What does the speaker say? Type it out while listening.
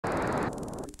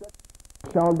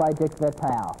shown by Dick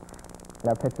Vitale in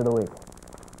our Pitch of the Week.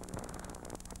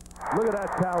 Look at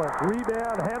that talent.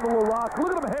 Rebound, handle the rock.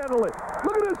 Look at him handle it.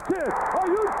 Look at this kid. Are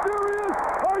you serious?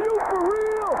 Are you for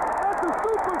real? That's a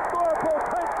superstar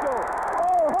potential.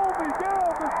 Oh, hold me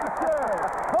down, Mr. Shea.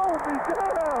 Hold me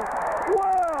down.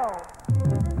 Wow.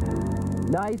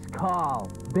 Nice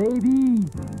call, baby.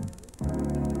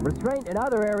 Restraint in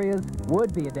other areas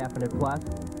would be a definite plus.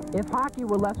 If hockey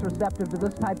were less receptive to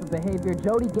this type of behavior,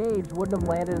 Jody Gage wouldn't have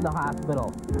landed in the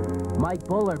hospital. Mike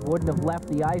Bullard wouldn't have left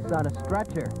the ice on a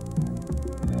stretcher.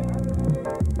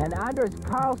 And Anders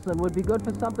Carlson would be good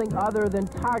for something other than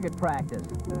target practice.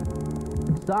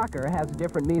 Soccer has a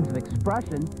different means of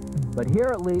expression, but here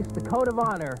at least the code of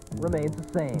honor remains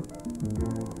the same.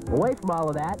 Away from all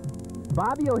of that,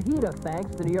 Bobby Ojeda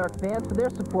thanks the New York fans for their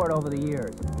support over the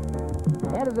years.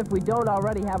 And as if we don't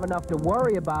already have enough to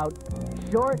worry about,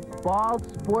 short, bald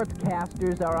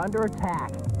sportscasters are under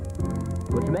attack,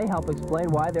 which may help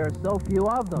explain why there are so few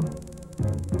of them.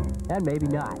 And maybe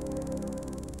not.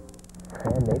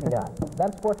 And maybe not.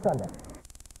 That's Sports Sunday.